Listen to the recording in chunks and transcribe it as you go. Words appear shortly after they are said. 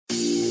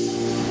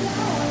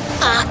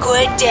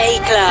Aqua Day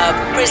Club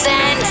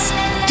presents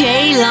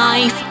Day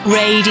Life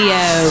Radio.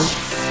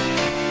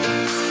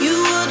 You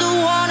were the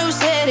one who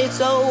said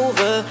it's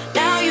over.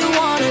 Now you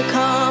wanna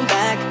come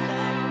back.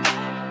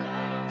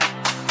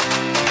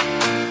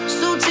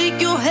 So take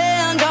your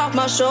hand off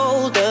my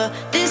shoulder.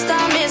 This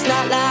time it's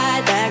not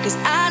like that, 'cause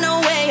I know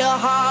where your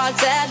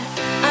heart's at.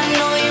 I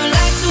know you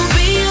like to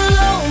be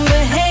alone,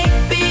 but hey,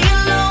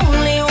 being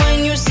lonely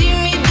when you see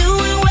me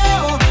doing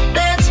well,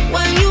 that's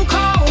when you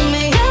call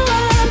me. Yeah,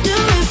 I'm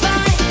doing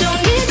fine,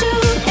 don't need you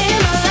in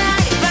my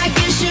life. I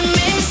guess you're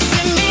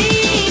missing me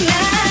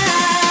now.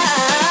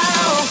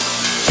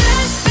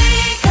 Just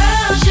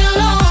because you're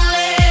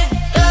lonely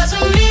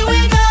doesn't mean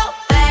we go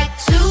back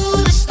to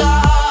the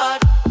start.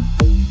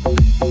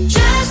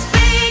 Just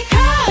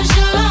because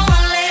you're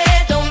lonely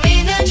don't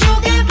mean that you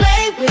can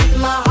play with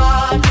my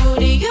heart. Who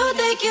do you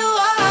think you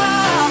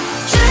are?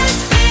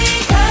 Just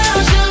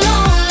because you're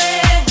lonely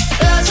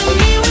doesn't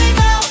mean we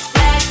go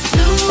back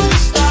to the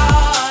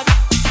start.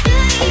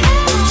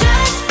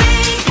 Just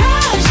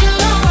because you're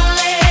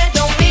lonely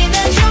don't mean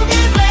that you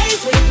can play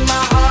with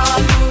my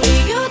heart. Who do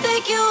you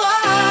think you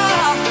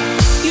are?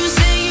 You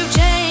say you've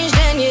changed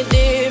and you're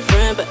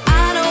different, but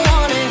I don't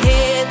wanna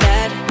hear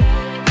that.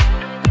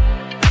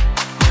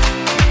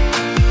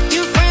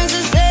 Your friends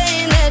are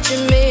saying that you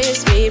miss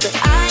me, but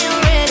I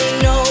already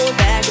know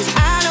that, 'cause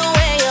I know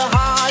where your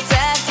heart's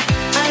at.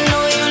 I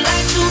know you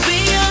like to be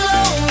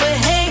alone, but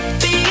hey,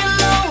 being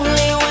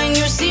lonely when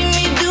you see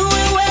me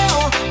doing well,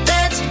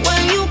 that's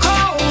when you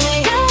call me.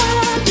 Yeah,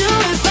 I'm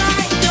doing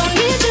fine, don't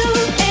need you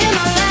in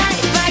my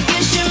life. I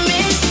guess you're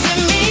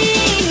missing me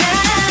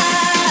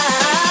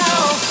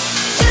now.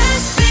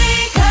 Just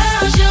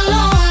because you're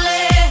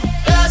lonely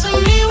doesn't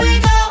mean we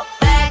go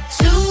back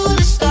to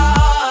the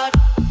start.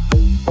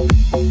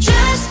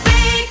 Just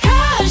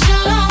because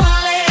you're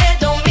lonely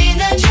don't mean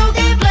that you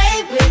can play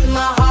with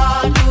my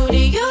heart. Who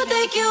do you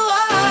think you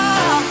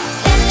are?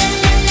 La la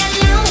la la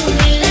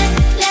lonely, la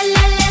la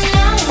la la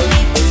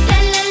lonely, la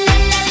la la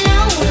la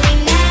lonely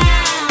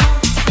now.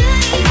 La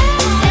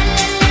la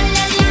la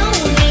la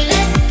lonely,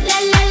 la la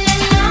la la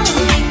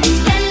lonely,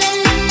 la la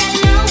la la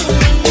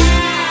lonely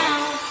now.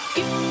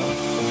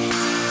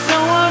 So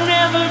I'm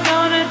never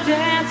gonna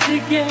dance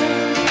again.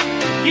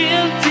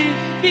 Guilty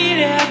feet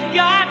have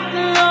got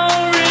no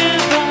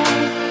rhythm,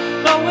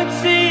 though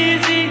it's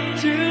easy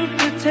to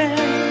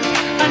pretend.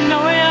 I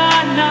know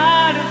you're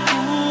not a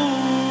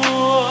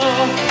fool.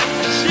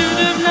 I should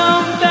have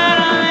known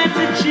better than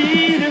to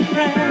cheat a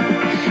friend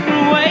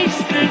and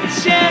waste the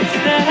chance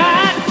that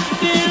I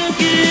didn't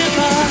give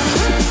up.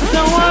 So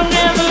I'm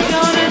never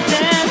gonna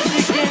dance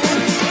again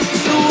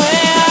the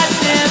way I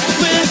danced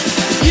with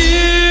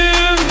you.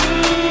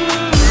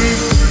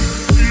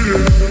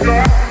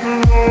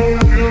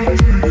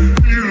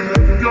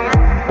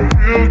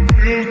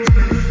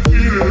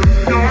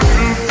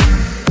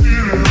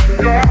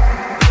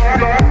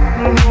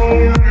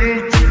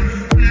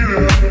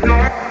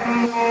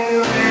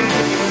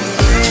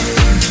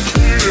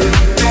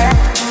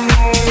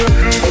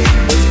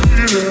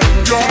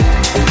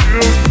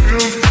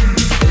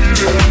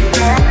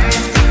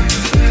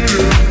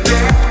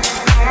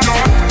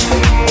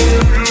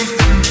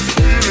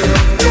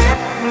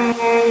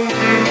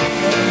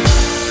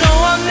 So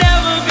I'm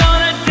never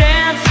gonna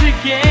dance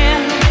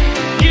again.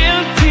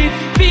 Guilty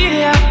feet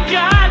have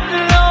got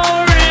no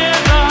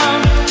rhythm,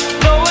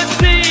 though it's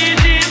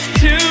easy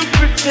to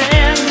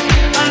pretend.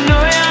 I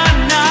know you're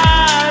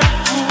not a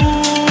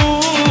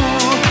fool.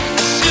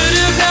 I should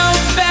have known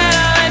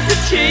better than to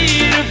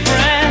cheat a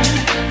friend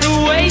and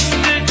waste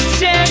the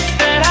chance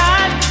that I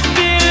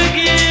didn't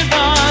give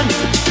on.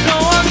 So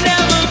I'm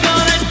never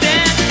gonna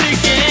dance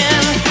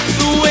again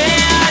the way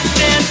I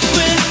danced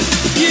with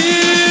you.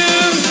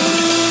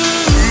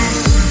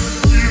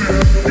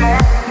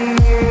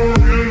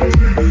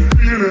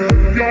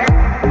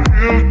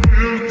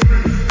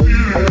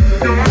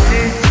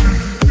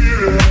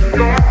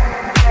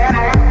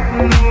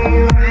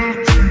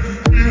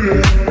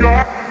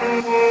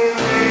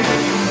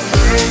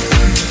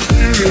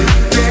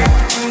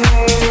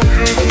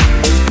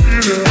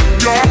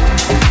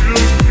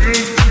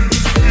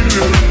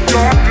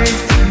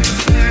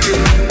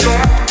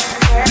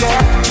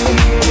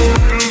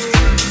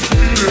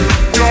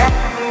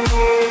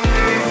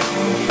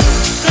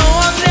 So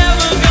I'm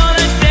never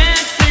gonna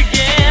dance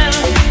again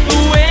the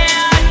way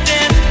I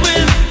danced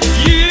with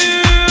you.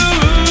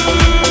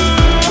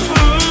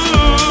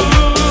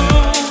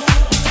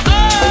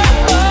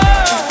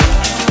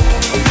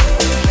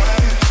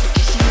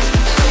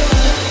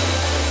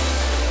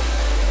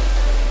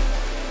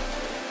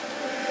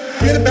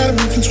 We had a bad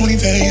week for 20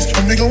 days.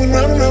 When they going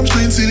round and round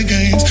playing city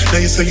games. Now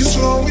you say you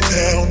slow me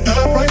down,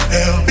 not right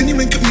now. Then you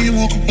make me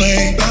walk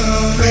away.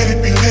 Let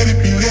it be, let it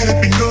be, let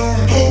it be known.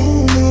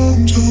 Hold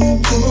on,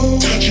 don't go.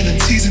 Touching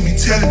and teasing me,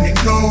 telling me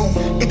no.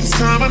 But this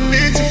time I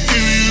need to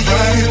feel you.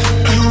 Ride it,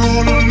 I don't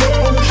all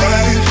alone.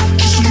 Ride it,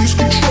 just lose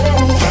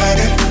control. Ride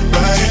it,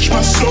 touch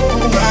my soul.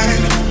 Ride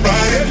it,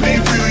 let me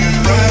feel you.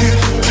 Ride it,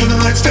 turn the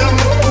lights down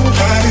low.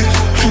 Ride it,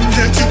 from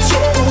head to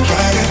toe.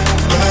 Ride it,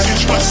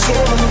 touch my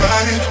soul. Ride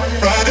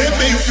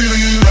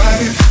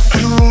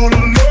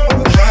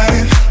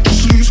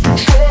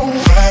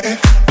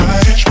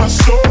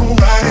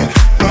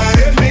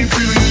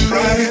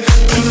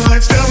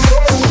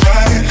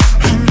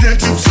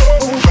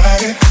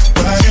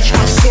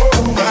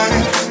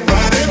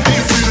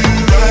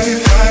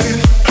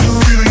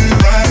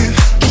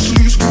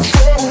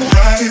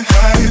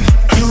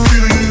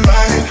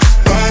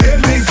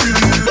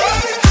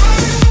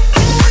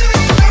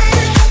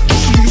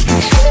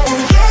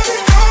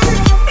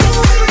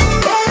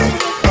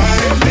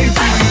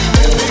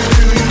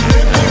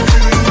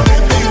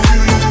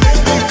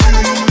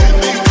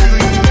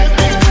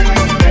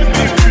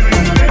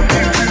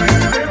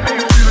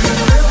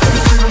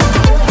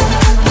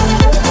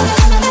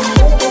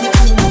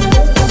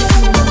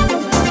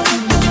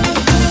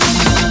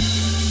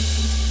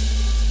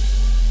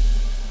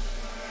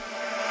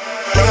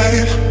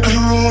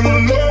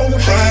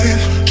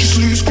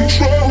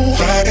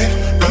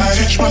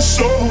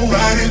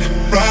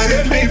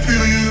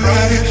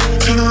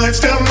lights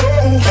down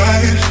low,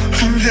 ride it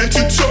from head to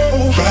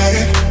toe, ride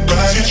it,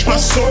 touch my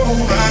soul,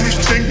 ride it,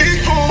 take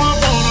me home, I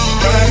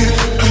wanna ride it,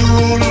 and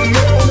roll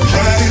alone,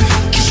 ride it,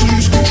 just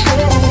lose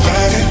control,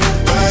 ride it,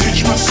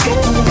 touch my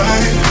soul,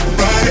 ride it,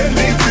 let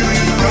me feel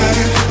you, ride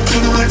it,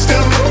 turn the lights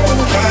down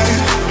low, ride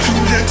it,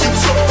 from head to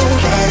toe,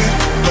 ride it,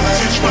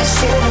 touch my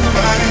soul,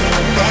 ride it,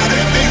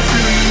 let me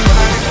feel you,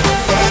 ride it,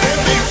 let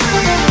me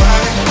feel you,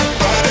 ride it,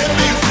 let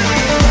me feel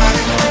you, ride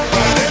it,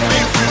 let me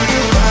feel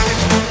you, ride it,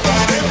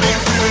 let me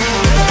feel you,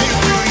 let me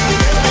feel you.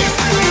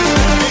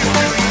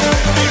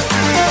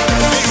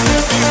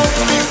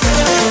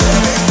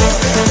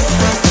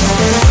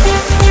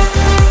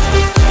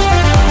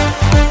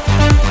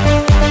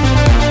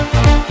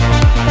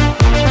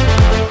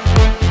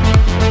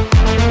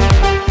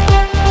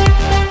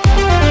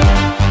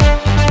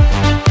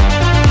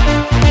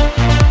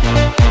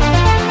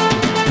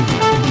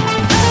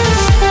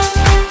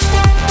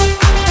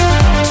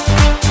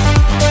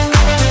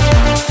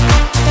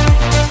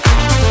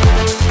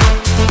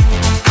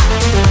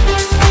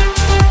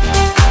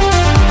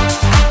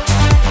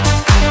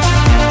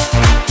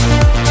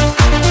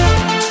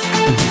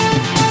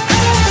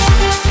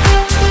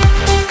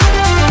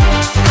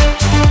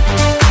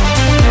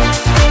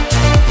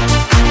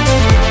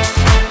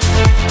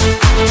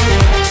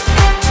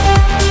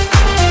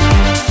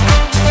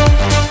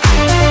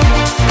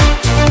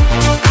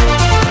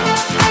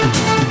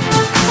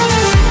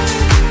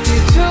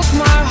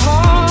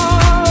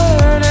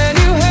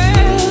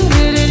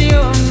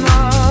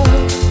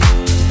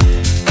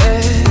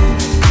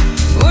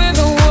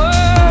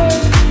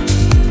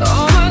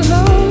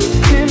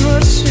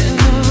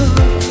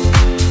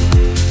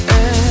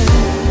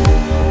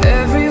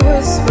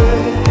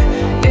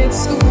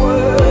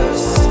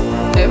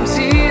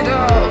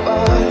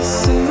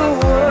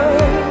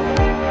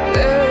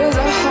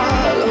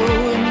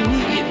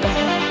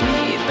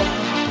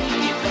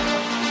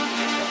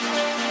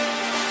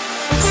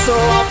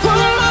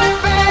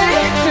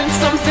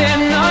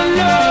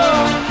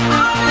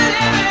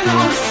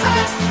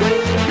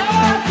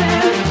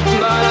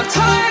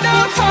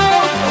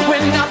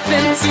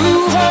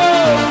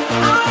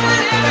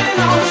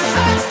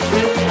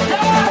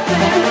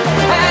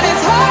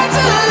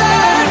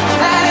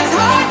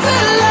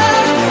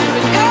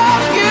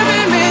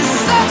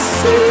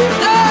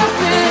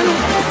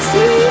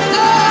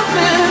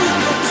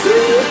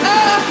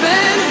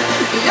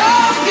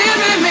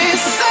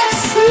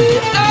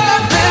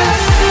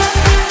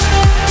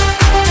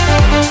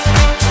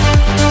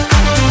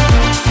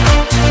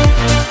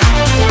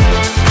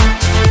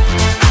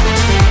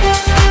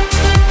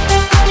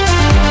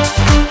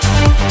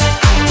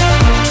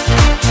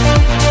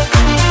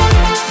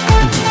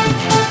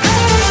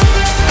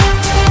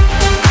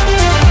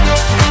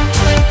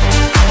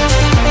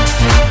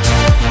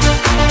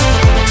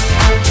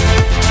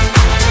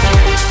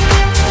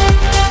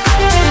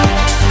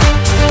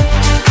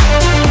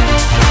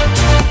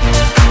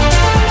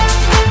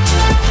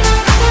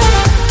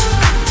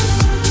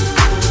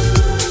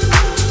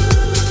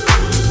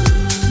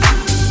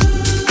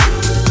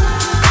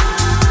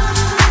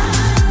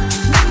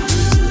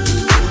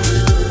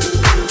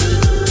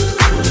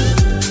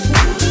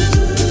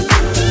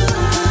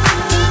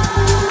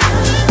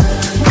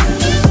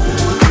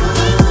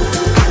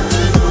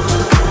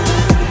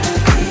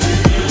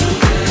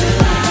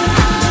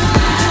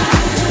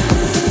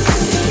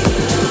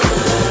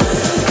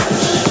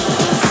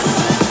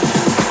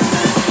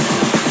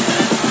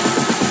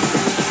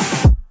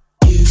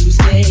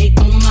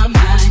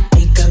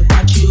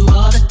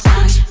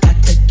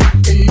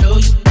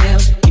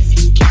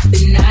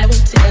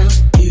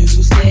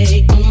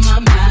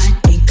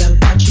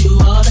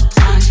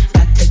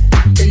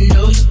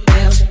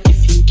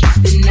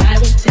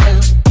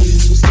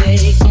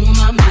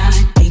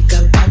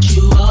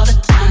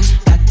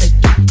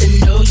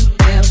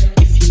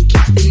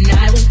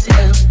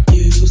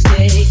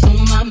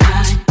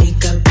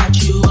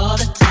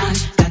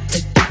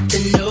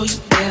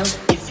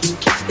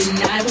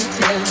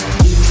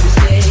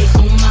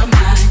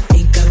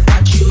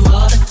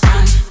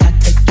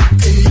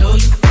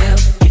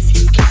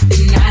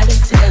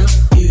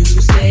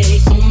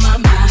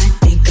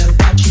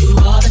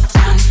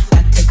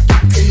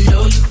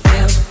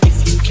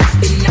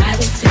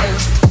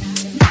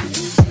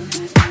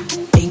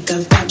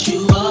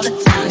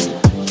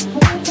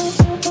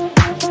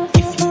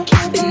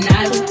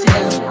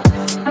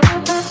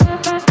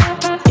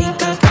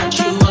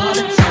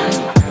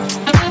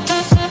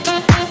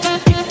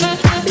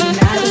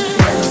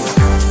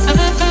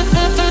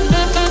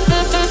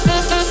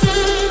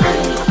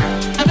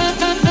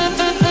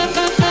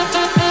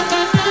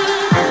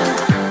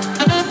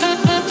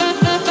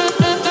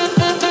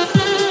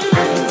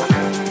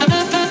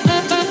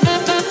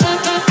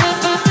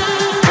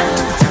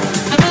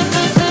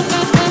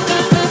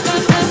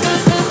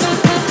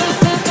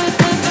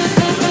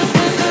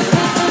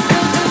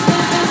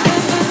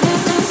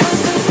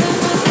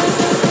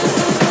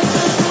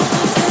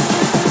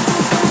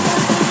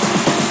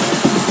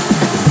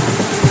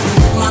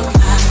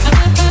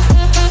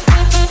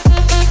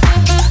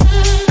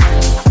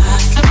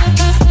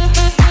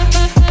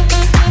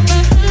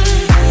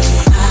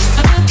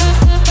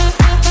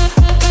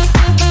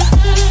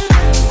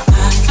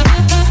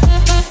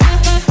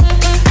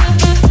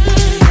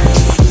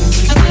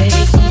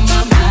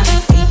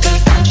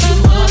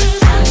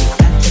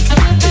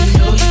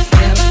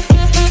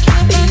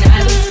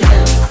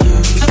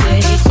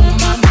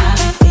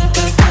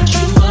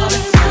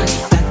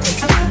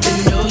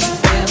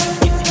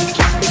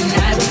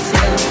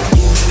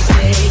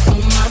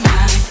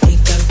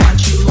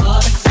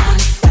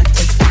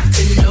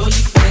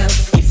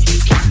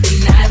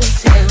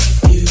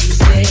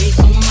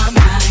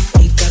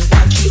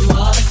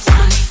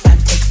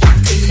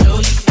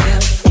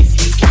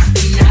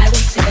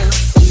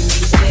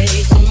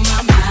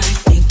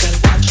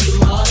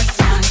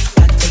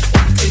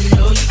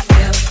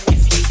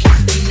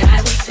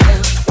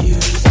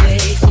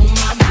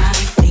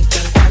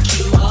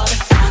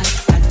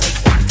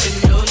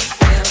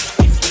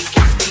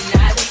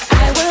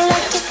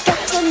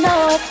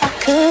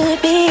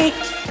 could be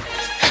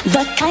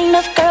the kind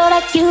of girl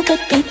that you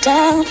could be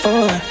down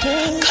for.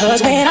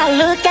 'Cause when I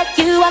look at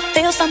you, I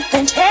feel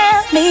something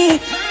tell me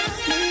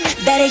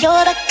that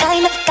you're the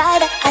kind of guy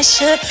that I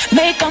should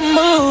make a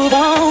move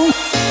on.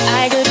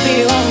 I could be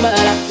wrong,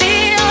 but I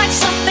feel like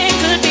something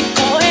could be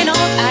going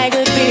on. I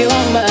could be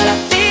wrong, but I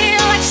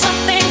feel like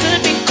something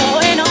could be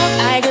going on.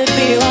 I could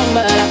be wrong,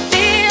 but I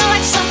feel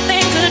like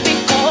something could be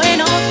going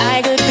on. I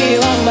could be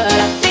wrong, but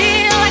I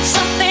feel like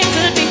something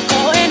could be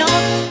going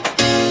on.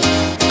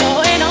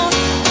 Going on.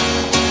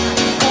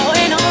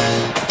 Going on.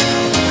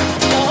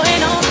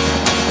 Going on.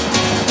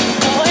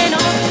 Going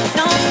on.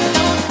 No,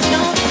 no,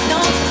 no, no, no,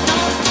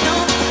 no,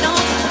 no,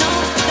 no,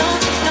 no,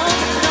 no,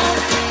 no.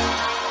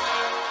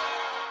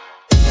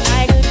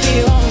 I could be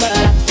wrong, but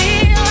I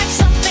feel like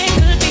something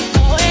could be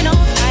going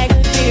on. I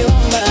could be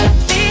wrong, but I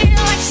feel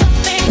like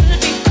something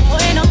could be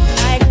going on.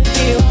 I could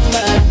be wrong,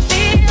 but I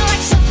feel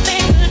like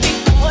something could be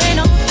going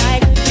on. I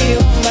could be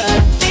wrong, but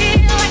I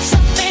feel like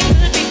something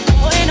could be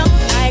going on.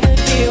 I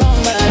could be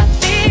wrong, but I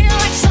feel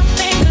like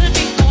something could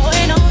be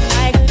going on.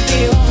 I could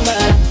be wrong, but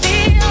I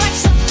feel like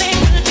something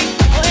could be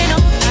going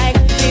on. I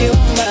could be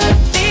wrong, but I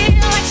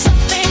feel like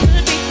something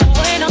could be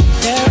going on.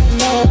 There is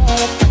no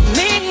other for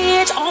me,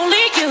 it's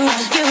only you,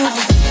 you.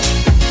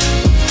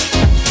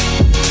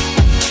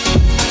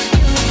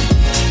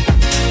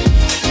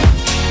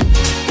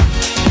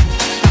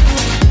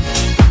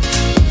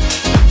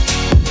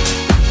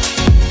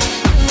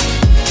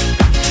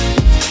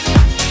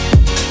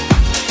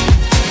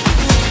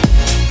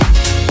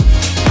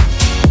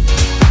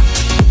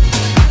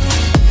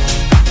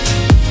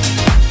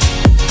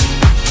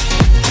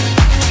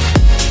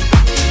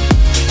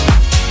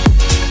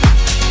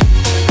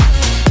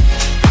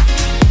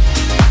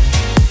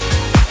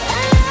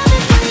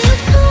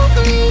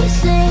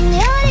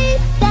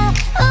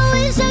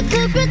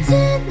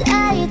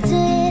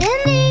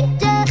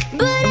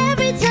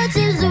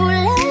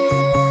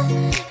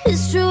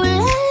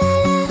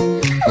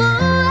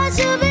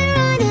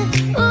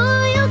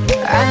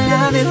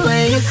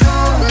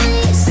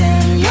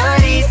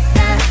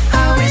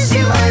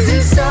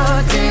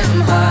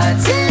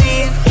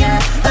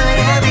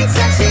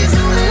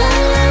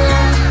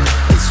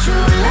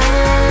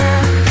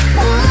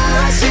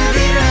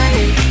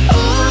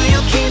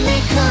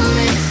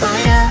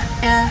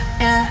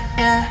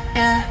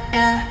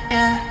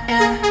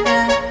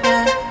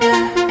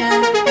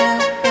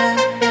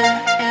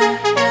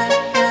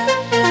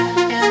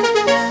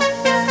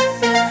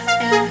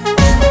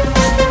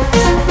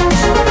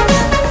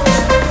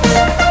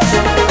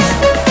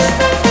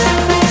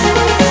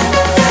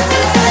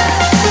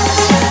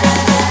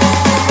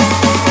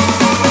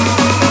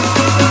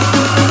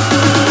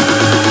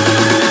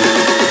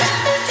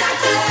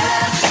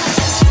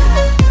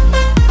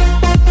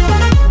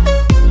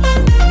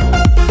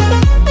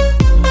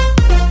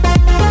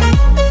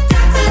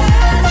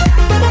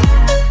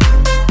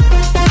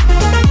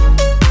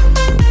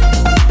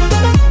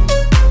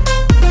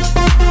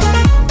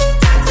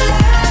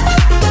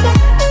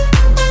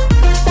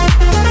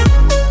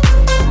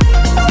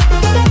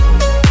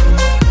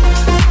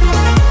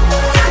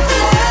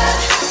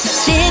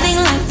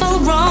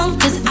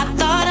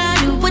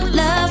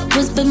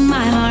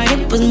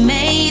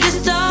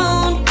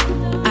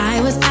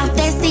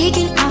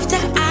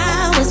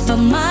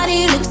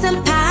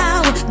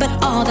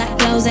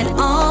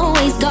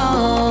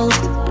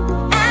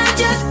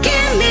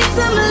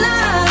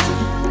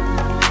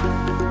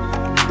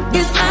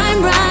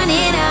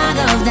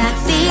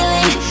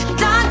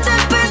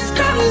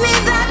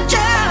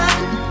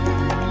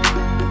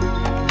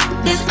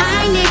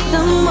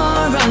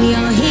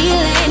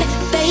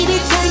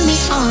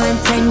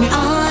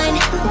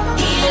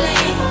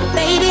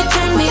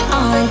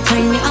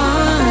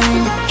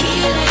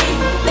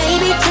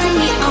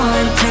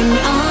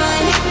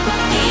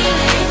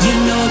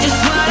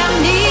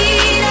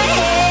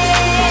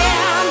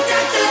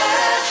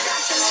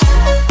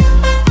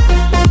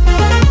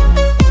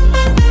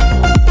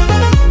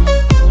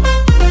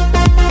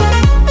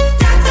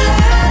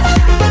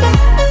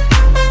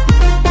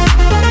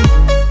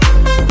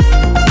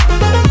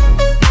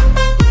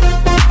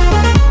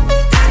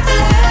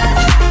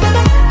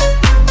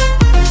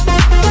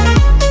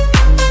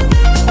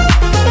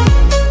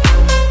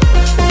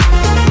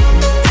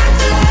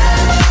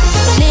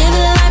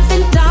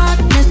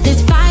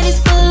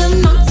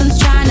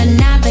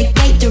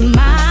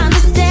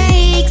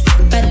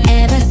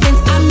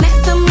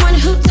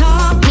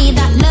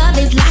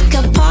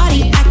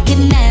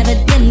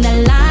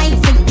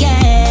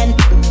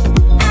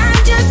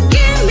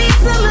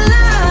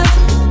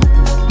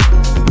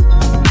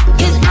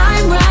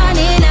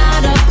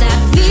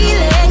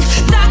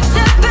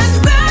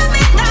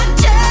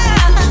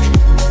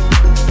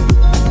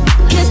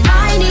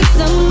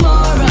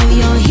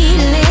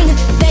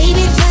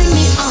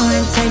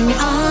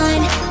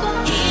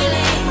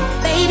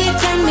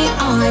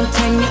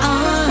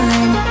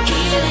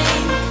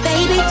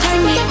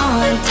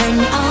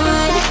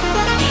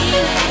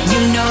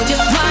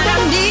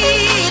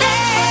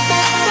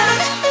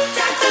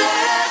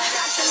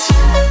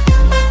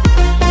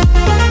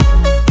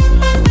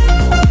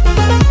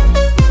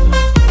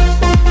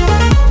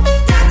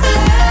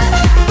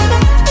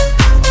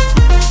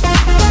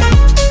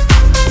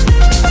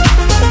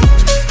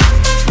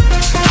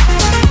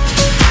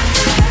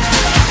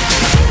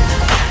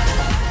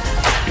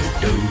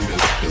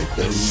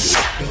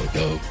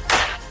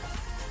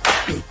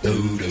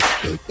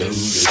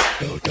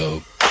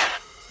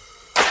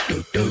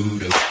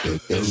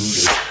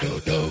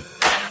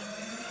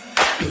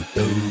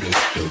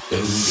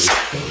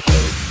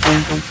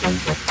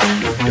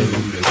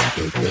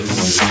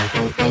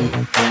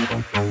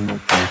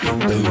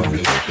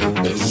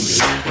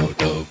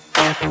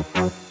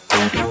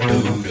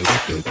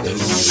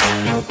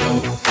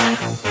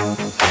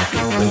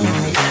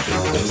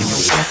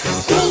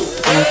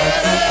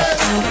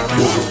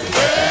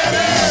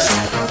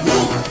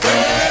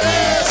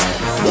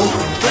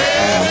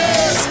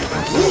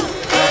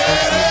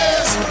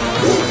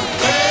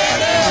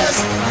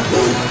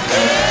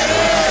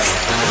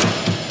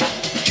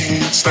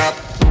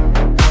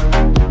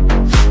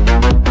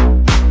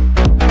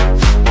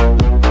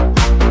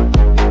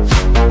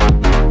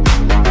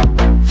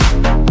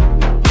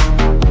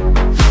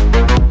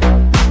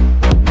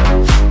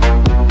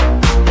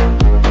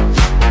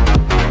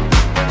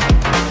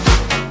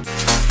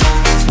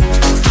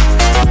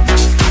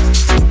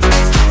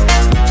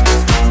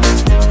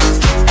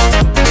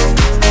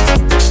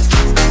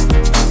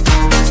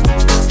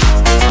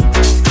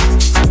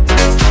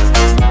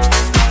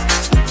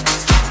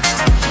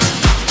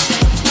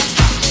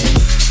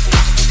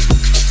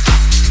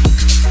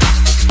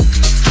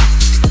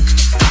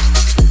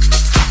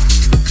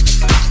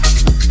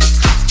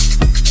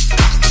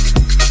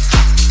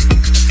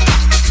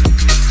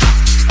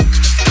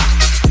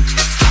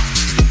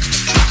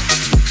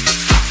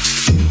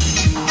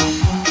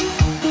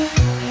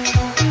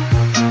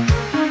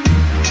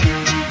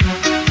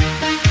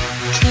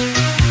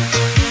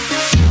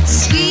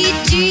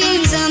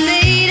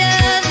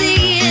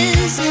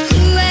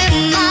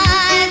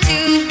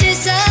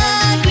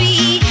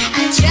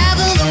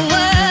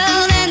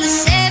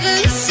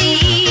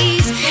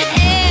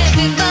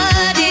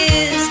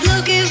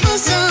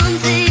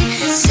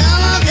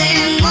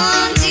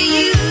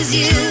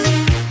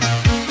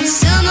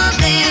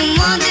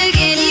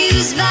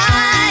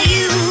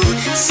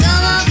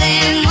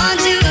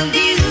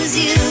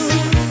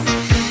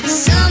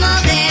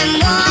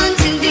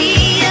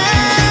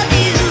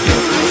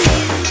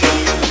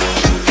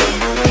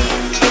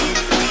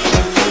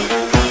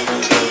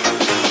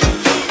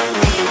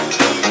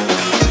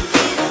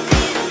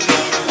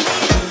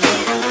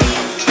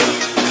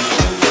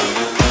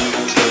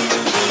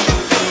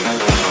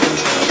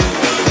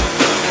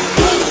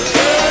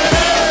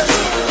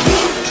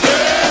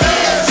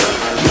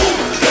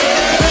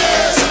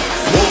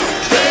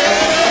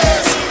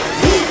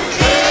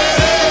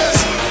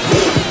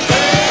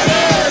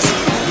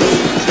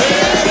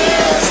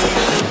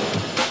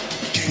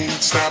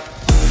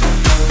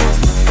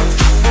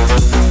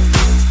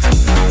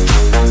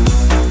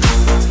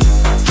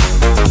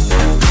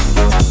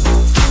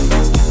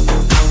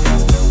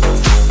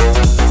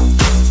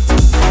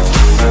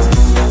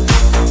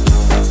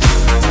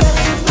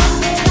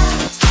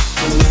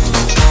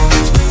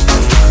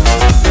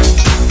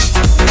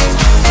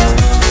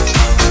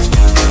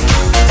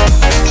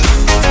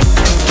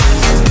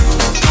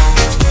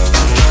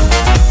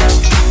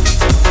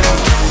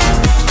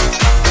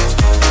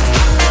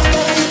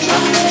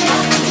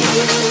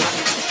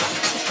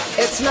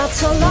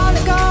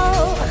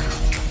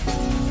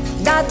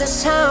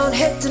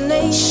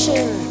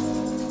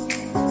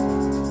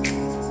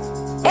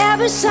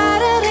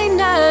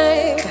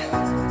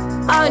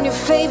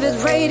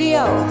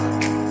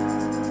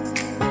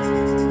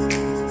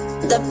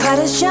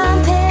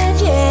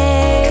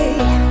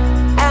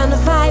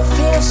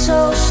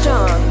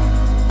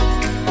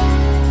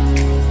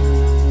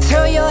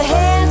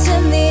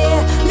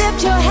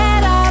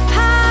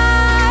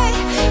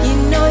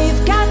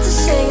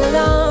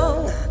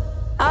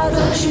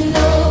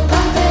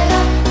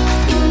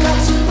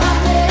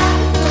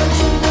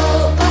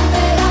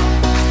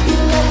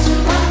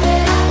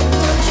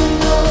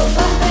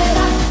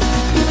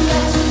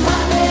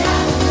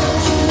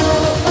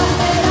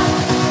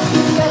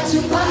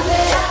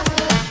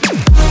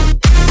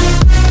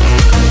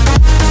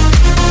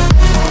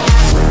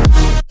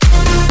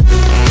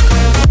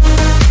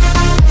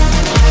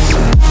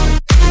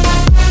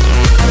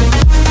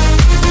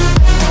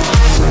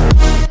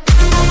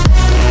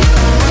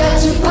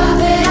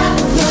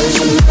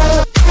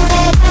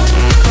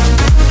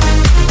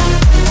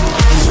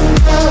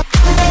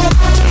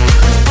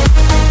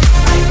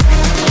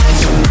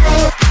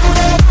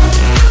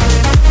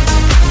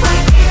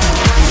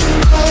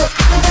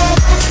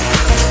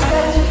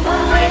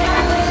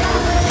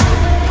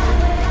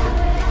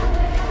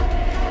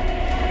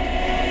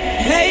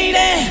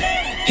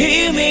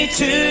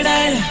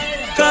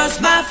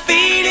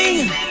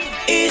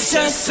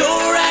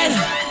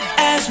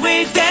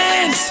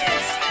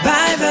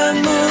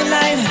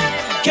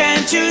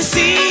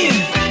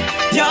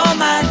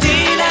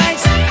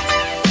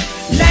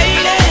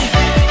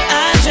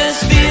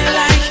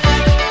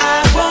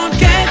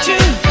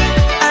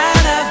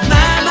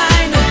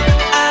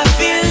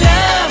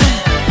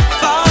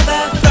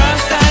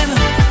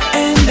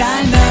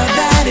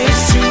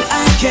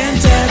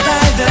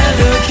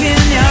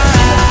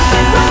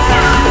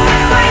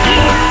 Right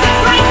here,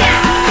 right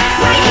now,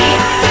 right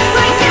here,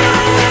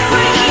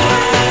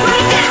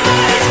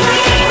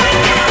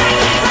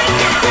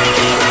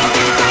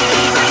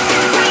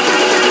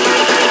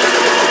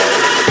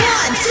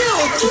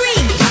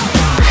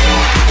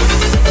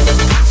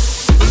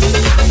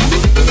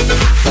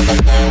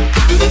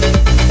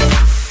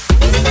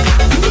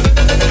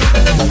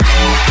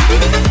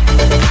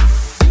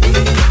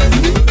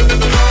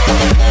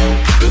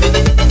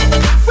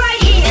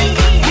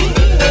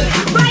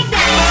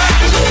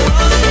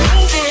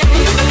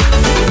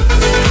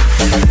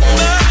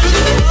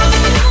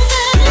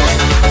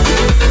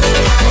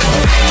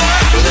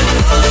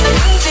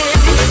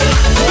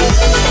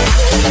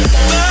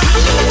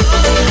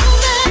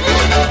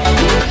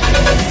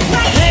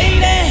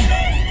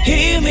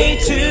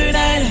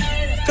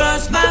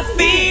 my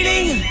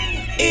feeling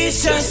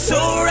is just so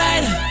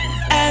right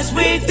as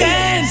we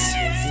dance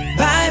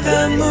by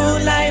the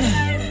moonlight.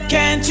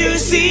 Can't you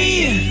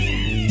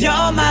see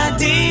you're my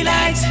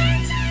delight?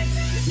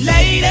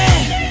 Lady,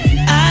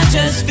 I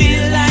just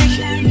feel like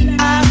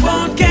I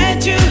won't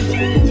get you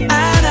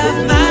out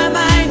of my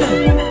mind.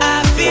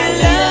 I feel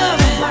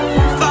love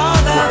for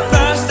the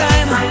first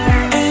time,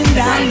 and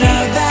I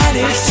know that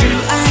it's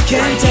true. I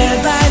can tell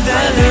by the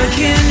look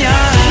in your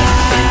eyes.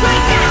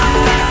 Right now,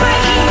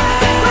 right here,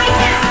 right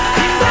now,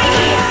 right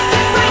here,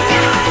 right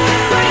now,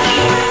 right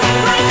here,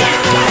 right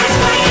now,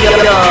 right here.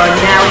 You're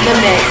now in the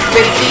mix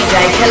with DJ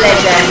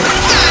Collision.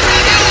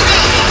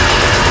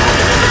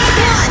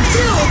 1,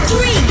 2,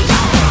 3.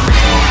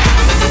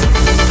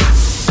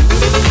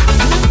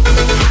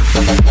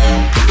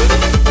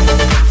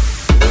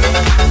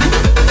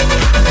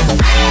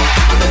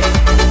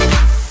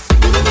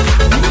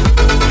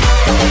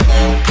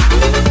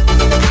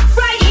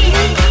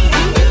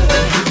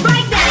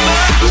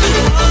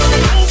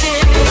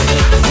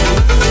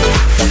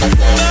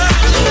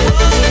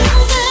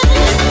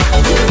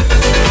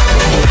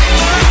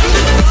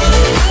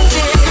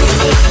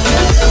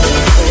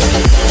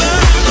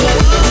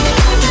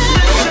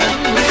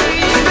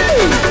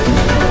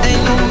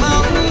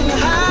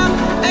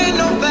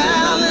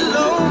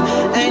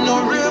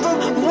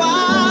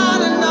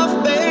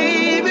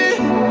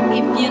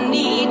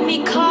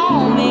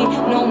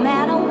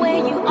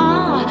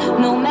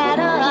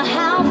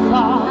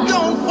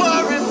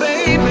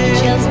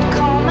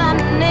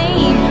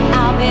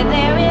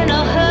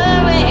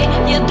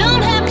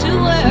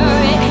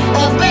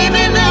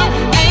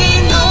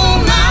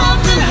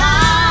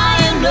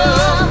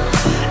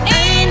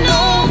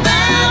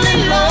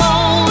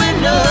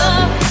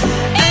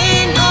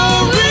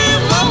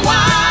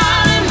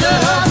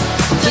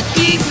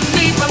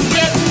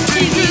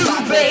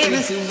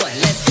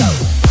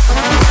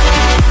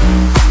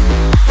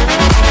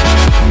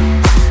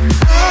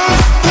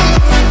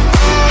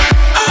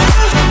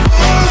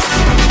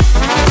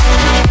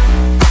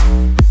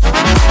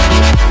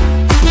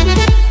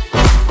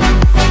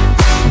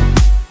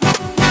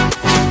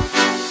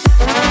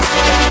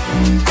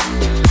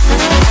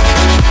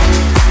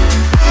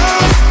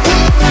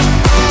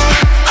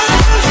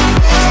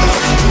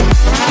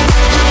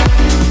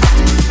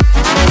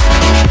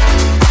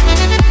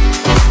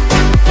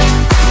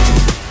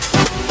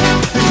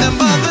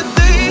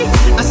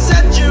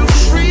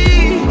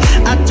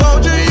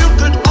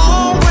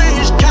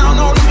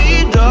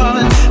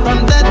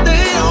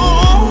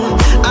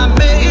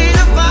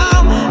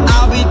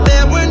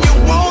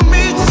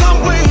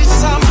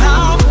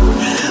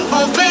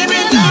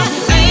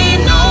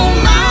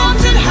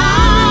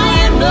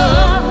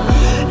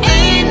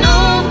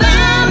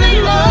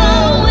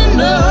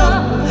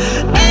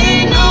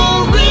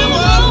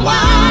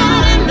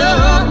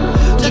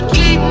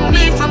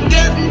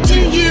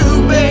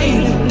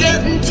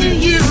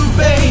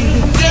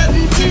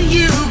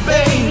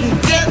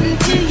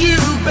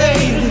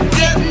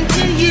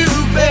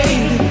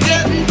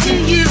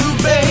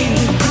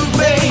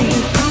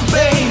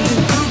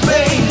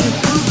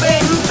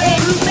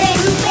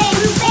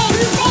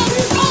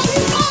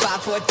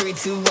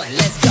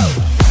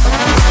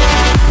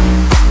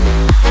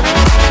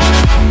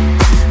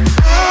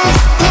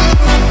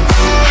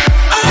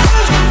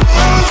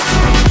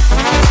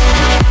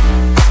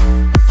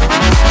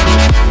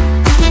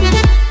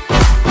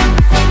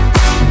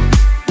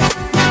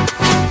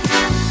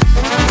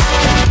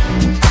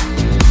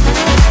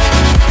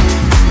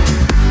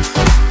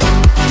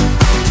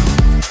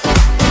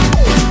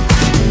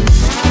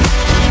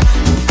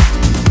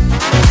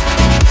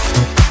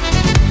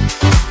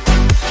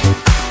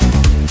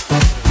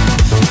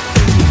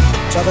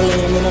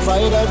 Traveling in a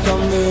fried-out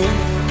Kombi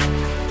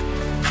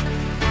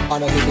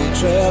on a hippie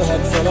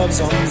trailhead full of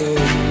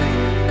zombies.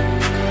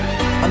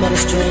 I met a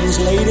strange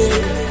lady,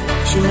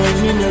 she made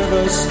me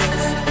nervous.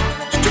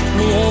 She took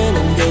me in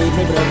and gave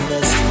me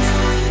breakfast.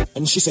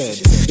 And she said,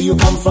 do you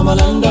come from a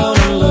land down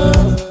under,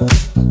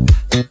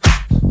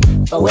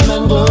 where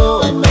women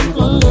glow and men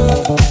plunder?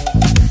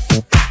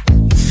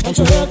 Can't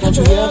you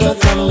hear the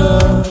thunder?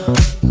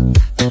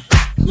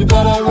 You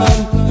better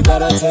run, you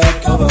better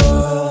take cover.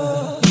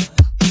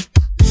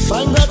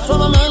 Fine bread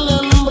from a man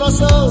in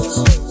Brussels.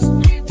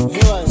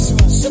 He was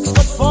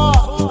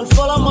 6'4" and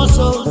full of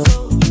muscles.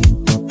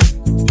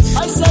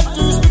 I said,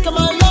 do you speak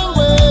my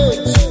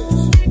language?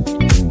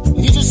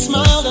 He just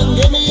smiled and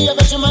gave me a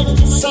Vegemite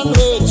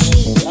sandwich.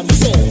 And he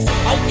said,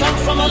 I come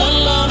from a land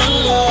down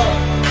under,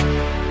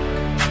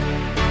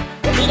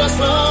 the beat us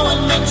slow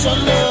and mention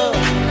love.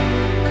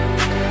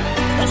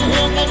 Can't you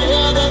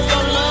hear the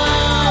thunder?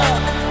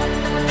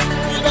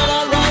 You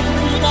better run,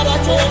 you better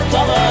take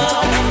cover.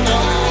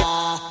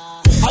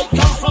 I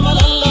come from a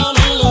land down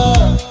under,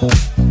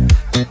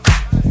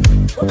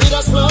 the beat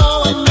us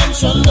slow and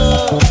mention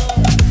love.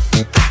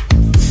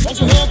 Can't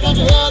you hear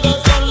the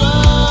thunder?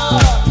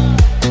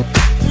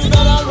 You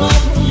better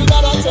run, you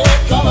better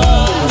take cover.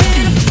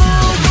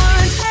 Beautiful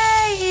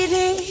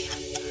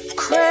 180,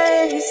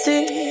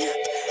 crazy,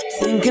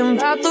 thinking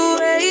about the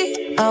way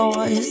I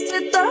was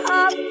did the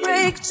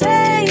heartbreak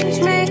change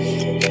me,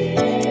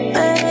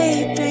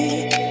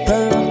 baby?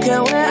 But look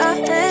at where I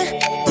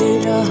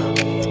ended up.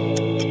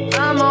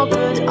 I'm all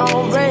good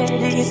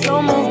already,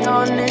 so moved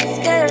on. It's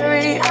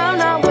scary. I'm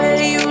not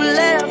where you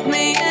left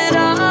me at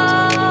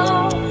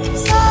all.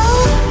 So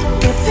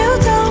if you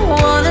don't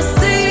wanna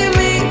see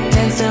me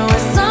dancing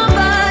with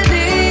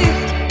somebody,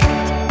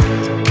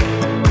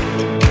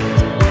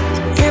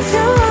 if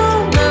you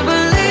wanna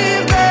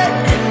believe that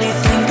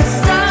anything could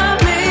stop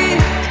me,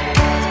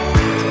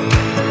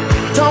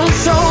 don't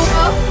show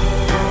up,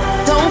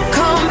 don't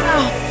come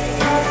out,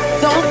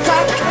 don't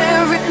stop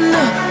caring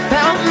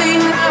about me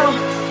now.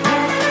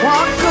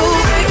 Walk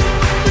away,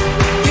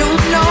 you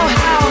know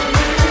how.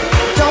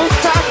 Don't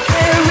stop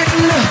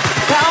caring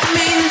about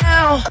me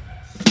now.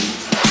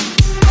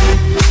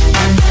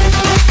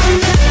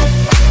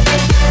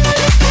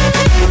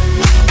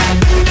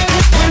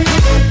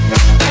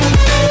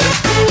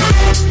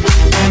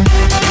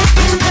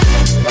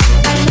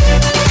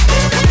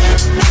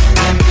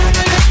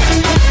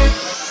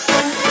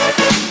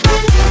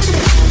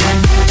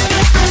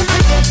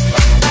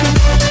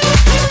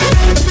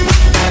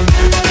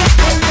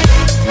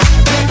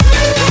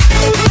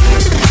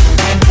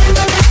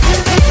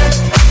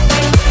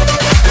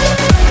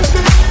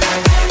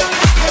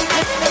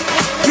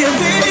 Yeah,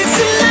 baby,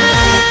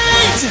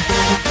 tonight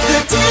the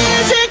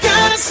DJ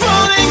got us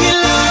falling in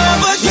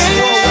love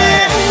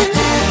again.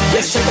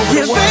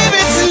 Yeah,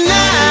 baby,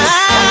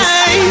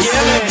 tonight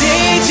the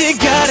DJ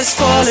got us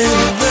falling in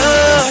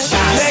love.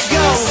 Let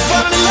go,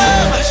 fall in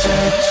love.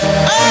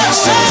 Oh,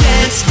 so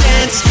dance,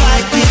 dance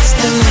like it's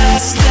the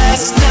last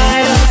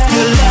night of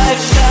your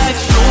life.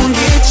 Life won't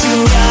get you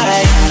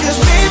right. 'Cause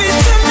baby,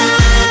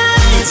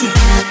 tonight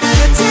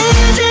the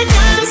DJ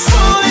got us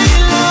falling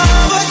in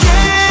love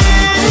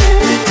again.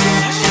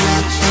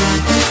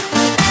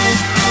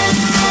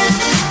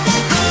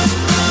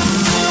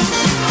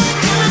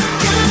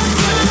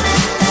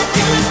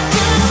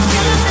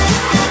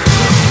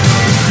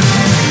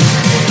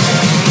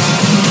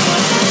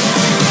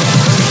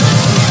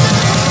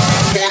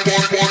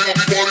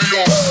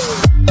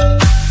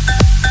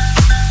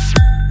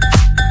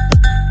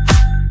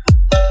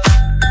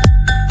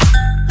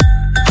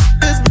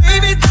 Cause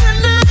baby,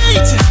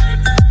 tonight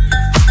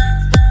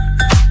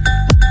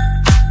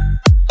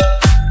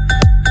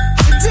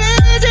the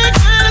DJ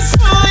got us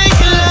falling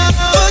in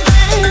love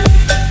again.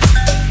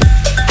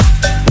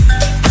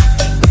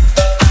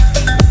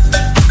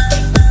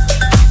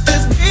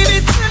 Cause baby,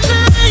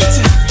 tonight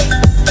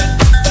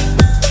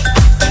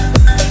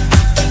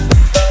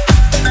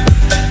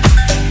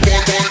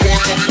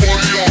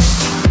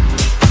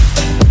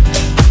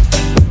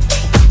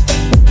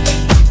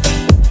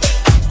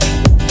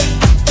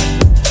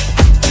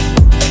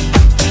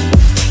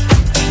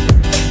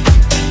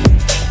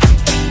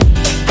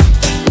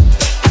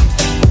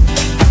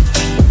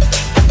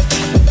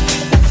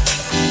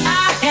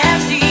I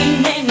have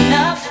seen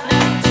enough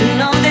to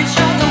know that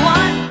you're the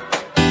one.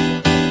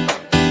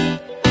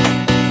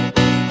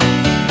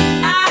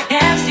 I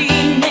have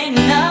seen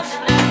enough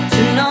to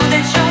know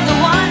that you're the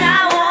one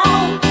I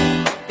want.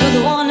 You're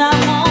the one I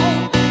want.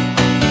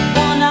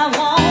 One I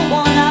want,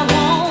 one I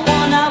want,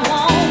 one I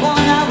want,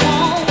 one I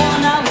want,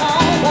 one I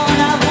want,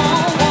 one I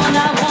want, one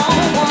I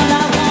want, one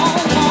I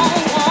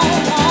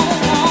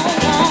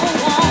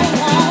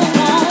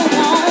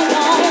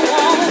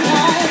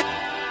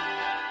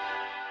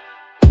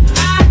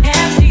I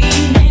have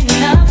seen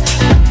enough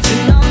to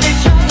know that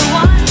you're the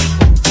one.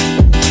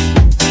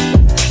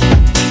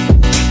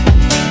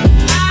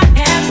 I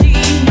have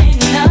seen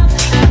enough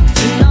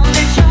to know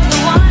that you're the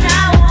one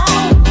I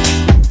want.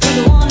 You're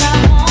the one I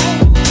want.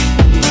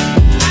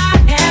 I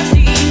have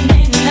seen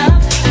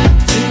enough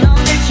to know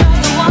that you're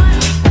the one.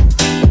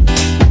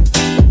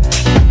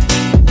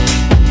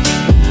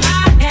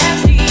 I have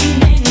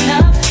seen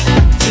enough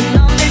to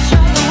know that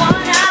you're the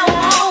one I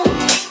want.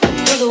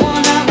 You're the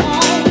one I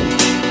want.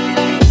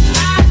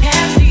 I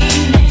have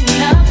seen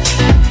enough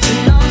to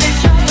know that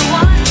you're the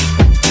one.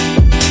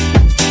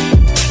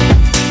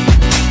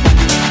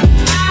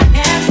 I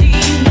have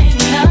seen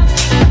enough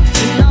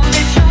to know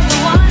that you're the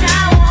one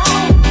I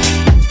want.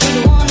 You're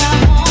the one I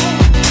want.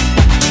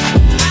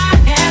 I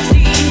have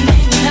seen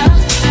enough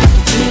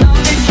to know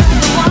that you're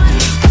the one.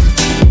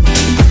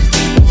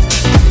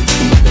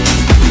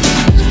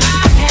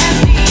 I have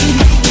seen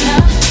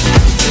enough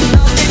to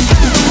know that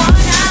you're the one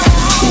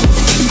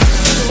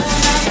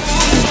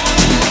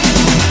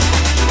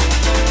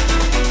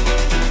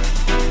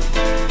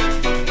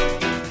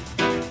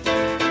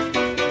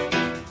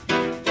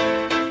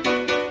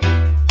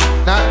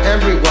Not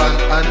everyone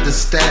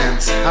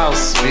understands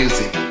house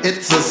music.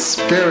 It's a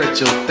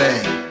spiritual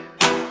thing,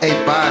 a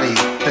body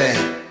thing,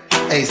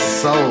 a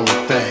soul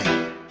thing.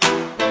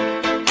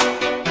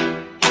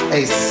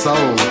 A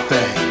soul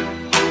thing.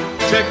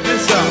 Check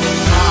this out.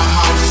 My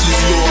house is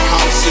your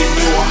house and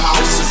your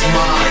house is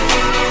mine.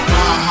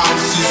 My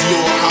house is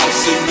your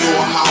house and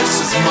your house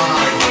is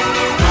mine.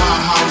 My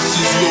house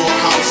is your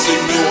house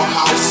and your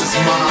house is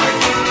mine.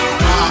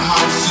 My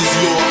house is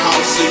your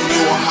house and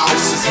your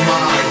house is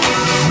mine.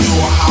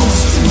 Your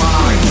house is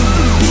mine.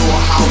 Your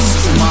house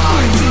is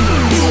mine.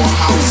 Your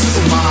house is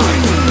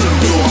mine.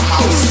 Your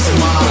house is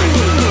mine.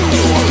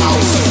 Your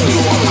house is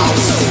your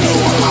house is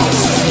your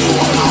house is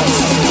your house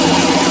is your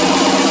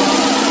house.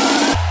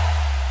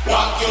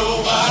 Rock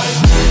your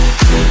body.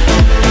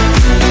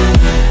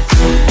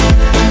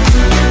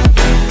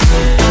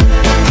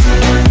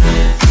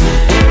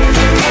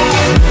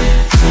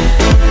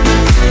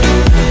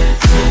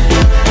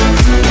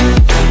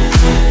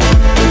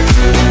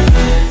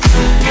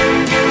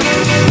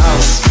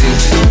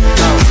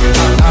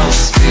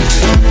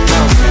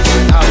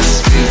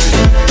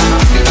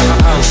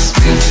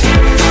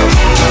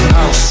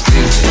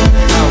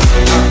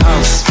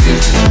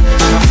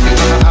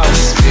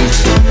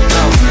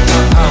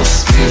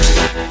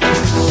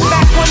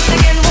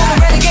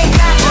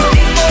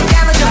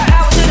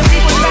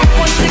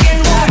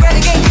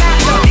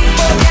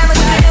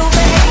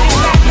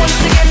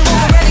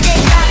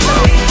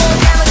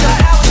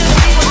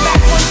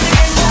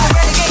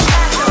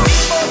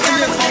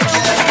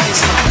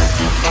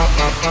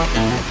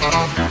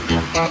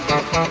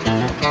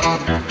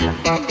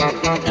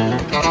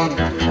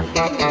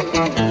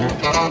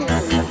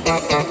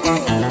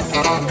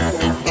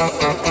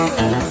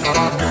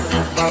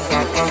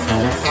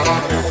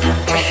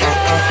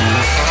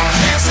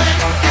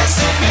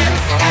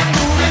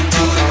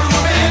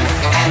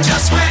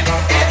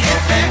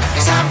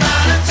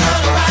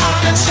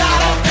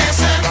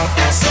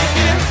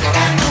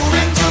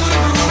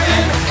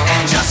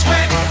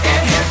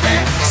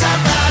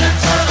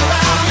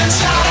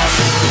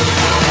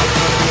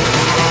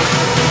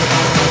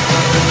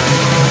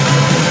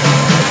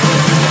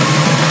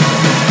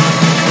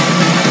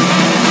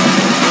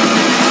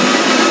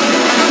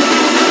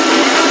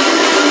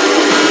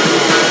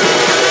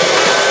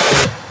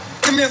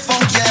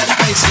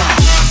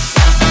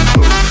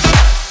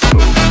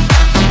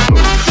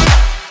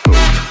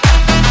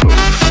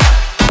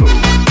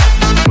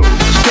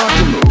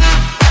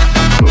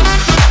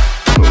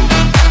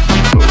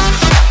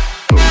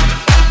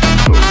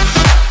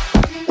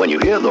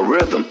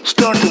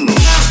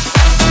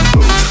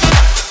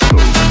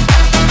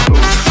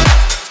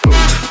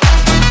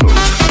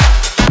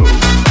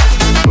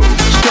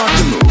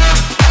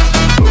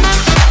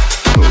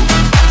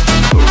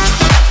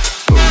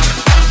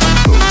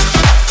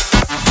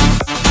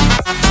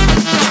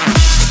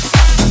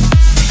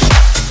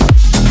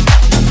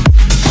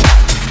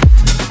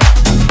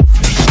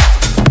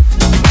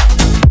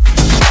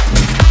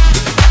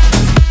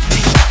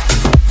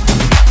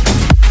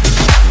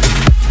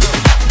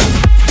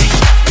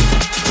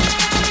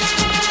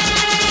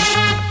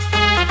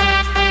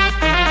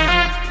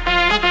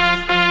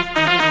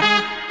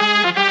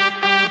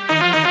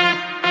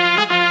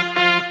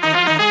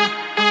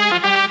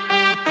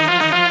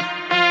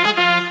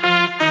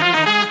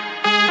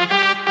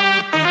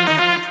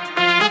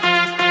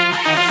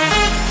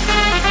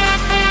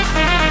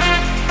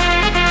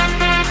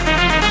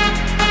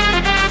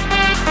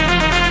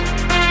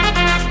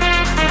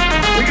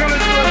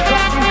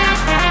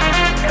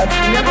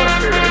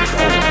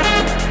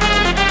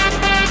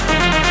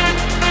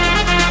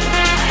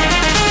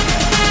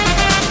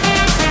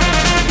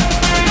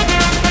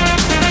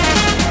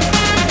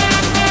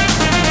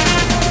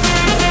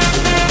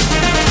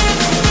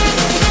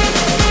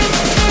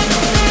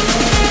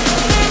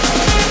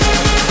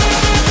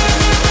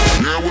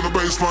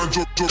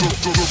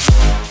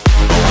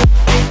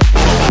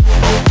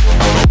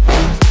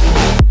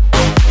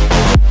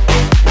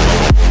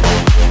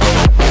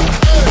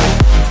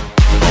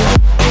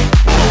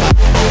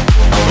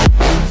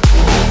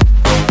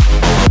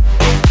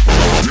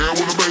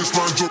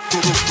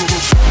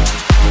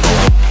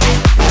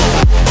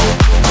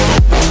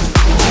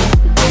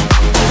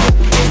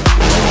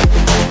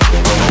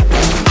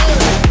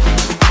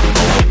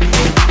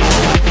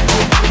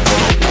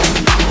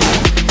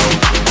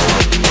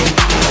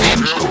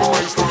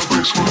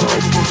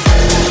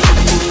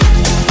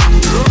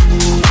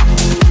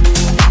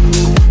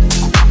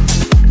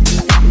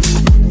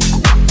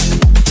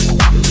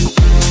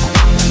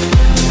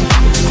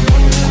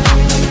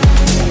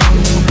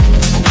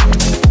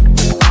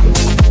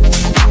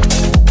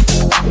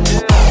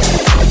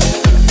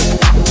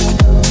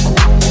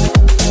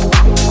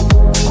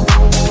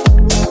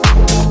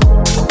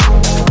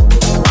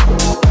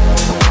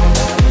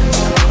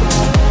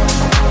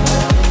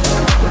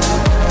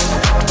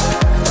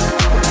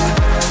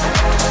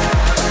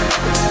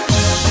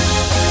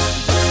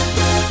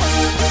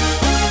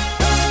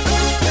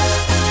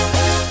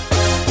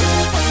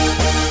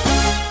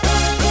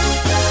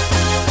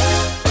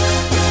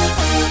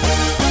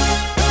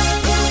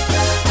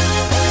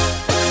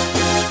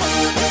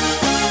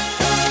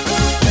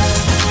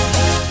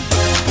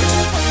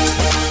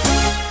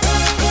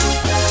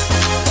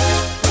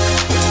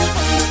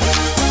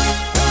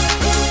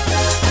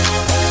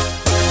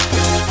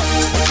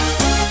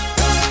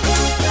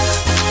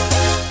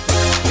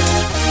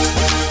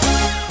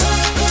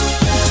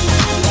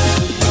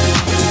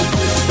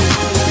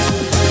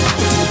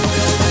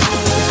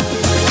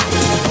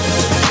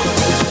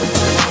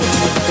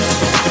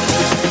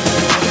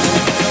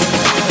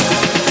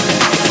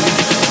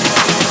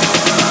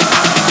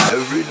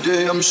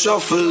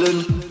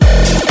 shuffling.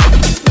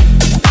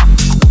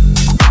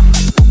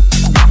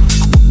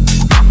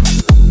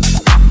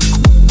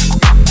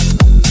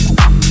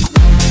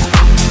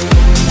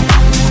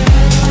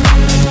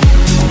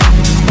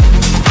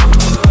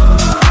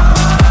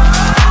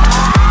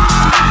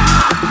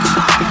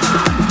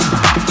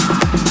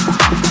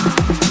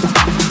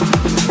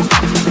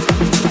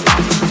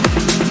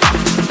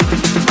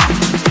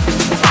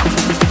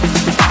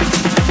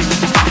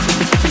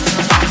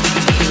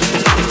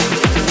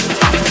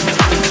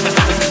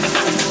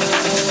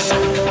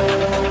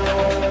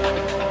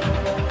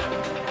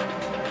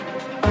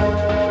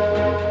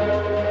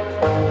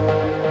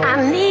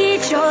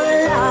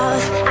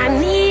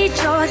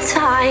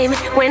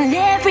 When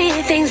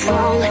everything's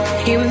wrong,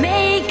 you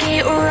make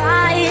it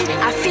right.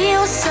 I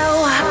feel so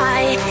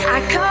high, I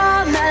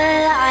come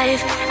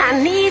alive. I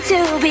need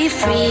to be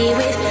free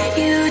with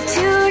you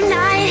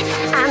tonight.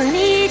 I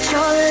need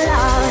your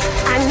love,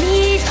 I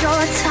need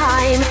your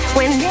time.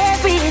 When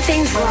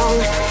everything's wrong,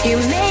 you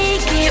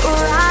make it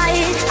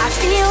right. I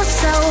feel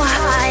so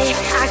high,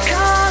 I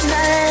come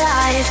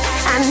alive.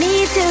 I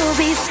need to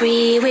be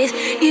free with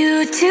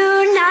you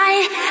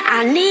tonight.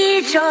 I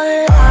need your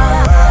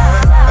love.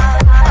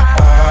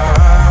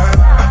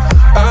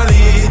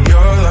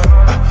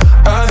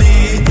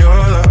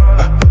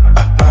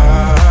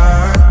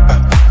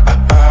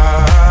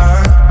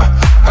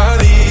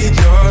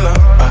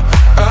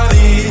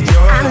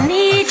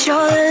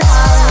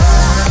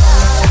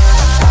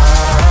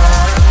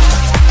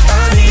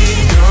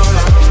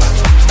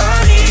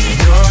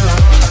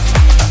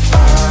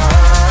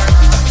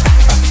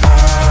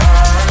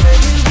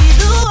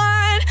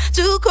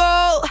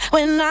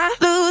 I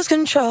lose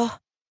control.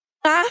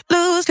 I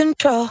lose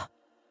control.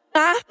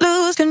 I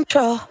lose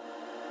control.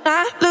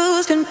 I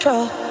lose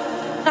control.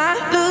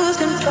 I lose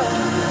control.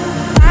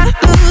 I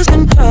lose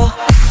control.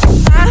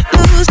 I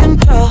lose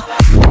control.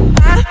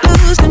 I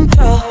lose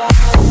control.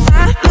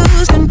 I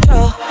lose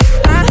control.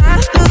 I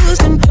lose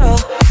control.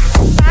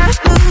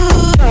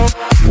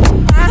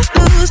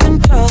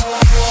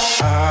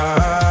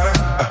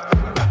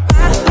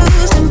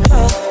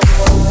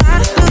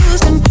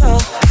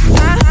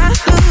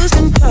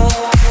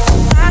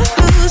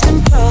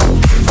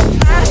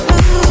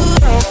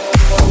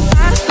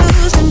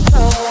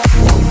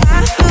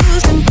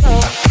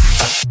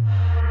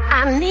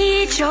 I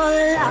need your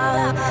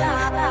love.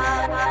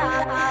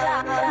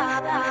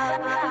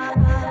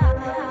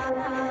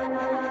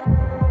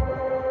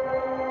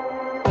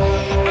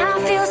 And I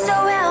feel so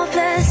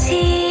helpless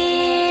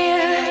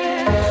here.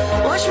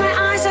 Watch my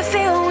eyes are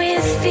filled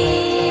with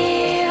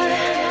fear.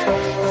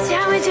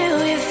 Tell me, do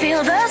you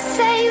feel the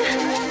same?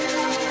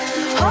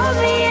 Hold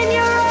me in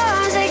your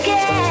arms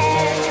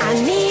again. I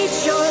need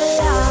your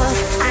love,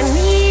 I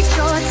need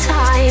your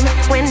time.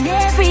 When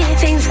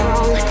everything's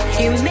wrong,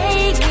 you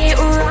make it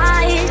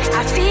right.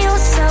 I feel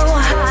so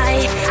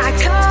high, I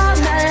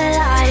come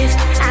alive.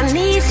 I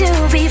need to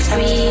be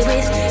free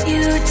with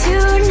you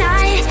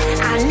tonight.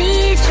 I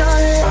need your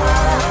love.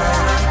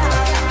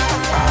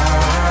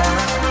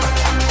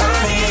 I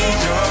need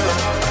your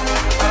love.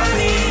 I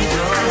need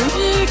your love. I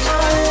need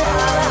your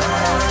love.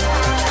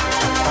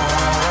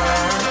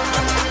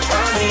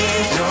 I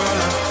need your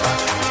love.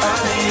 I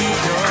need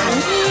your love. I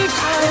need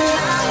your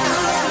love.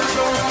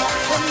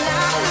 When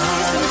I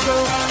lose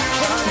control,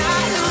 when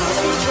I lose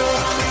control,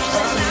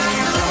 when I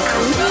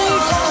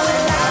need your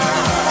love.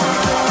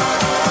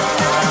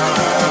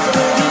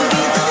 Will you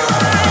be the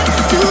one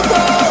to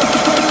go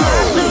when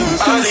I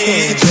lose control? I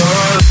need your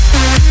love.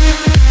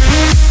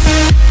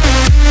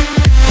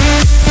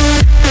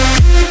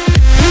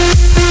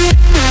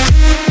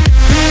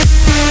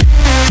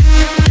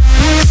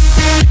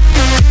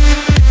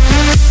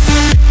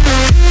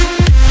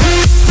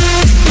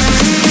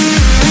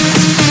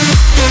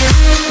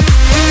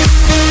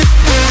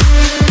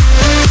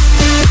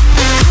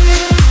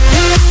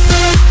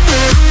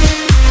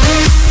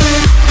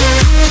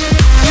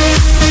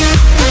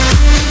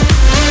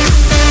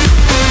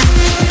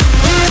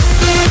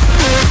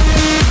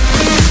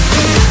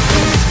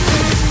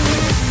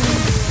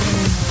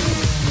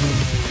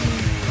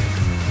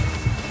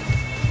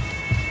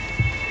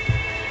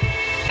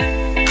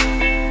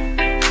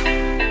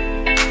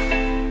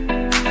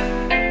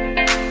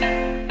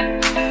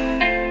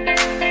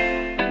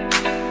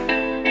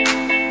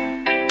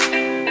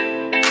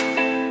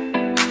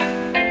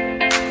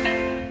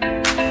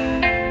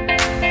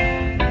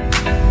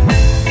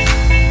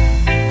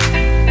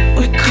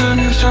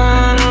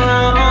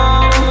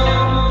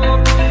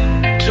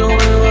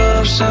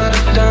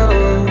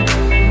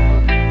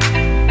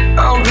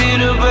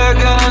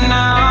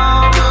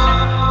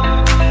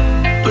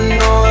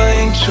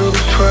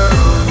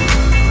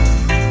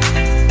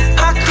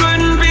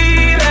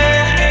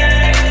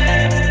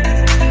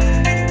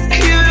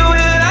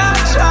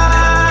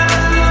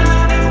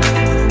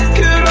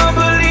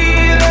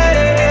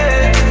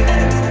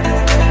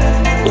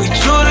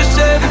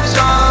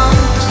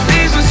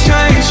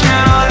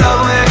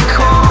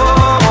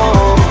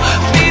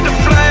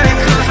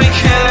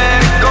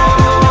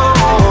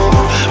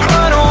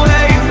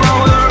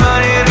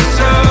 Running